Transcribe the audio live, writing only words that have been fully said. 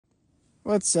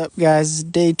What's up, guys? This is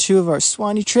day 2 of our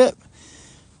Suwannee trip.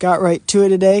 Got right to it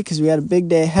today because we had a big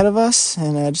day ahead of us,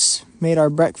 and I just made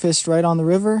our breakfast right on the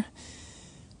river.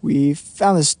 We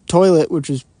found this toilet, which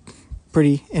was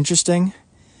pretty interesting,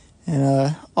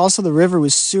 and also the river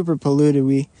was super polluted.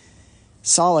 We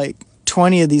saw like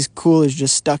 20 of these coolers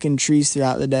just stuck in trees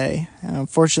throughout the day.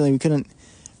 Unfortunately, we couldn't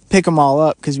pick them all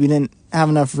up because we didn't have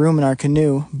enough room in our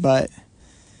canoe, but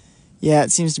yeah,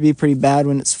 it seems to be pretty bad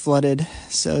when it's flooded,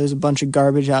 so there's a bunch of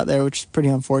garbage out there, which is pretty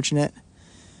unfortunate.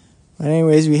 But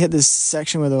anyways, we hit this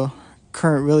section where the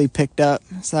current really picked up,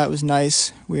 so that was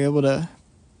nice. We were able to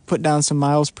put down some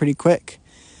miles pretty quick.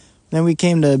 Then we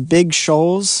came to big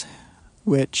shoals,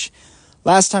 which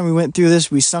last time we went through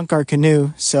this, we sunk our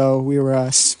canoe, so we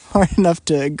were smart enough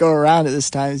to go around it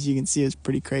this time. As you can see, it's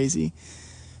pretty crazy.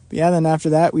 But yeah, then after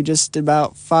that, we just did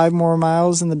about 5 more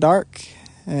miles in the dark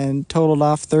and totaled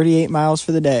off 38 miles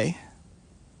for the day.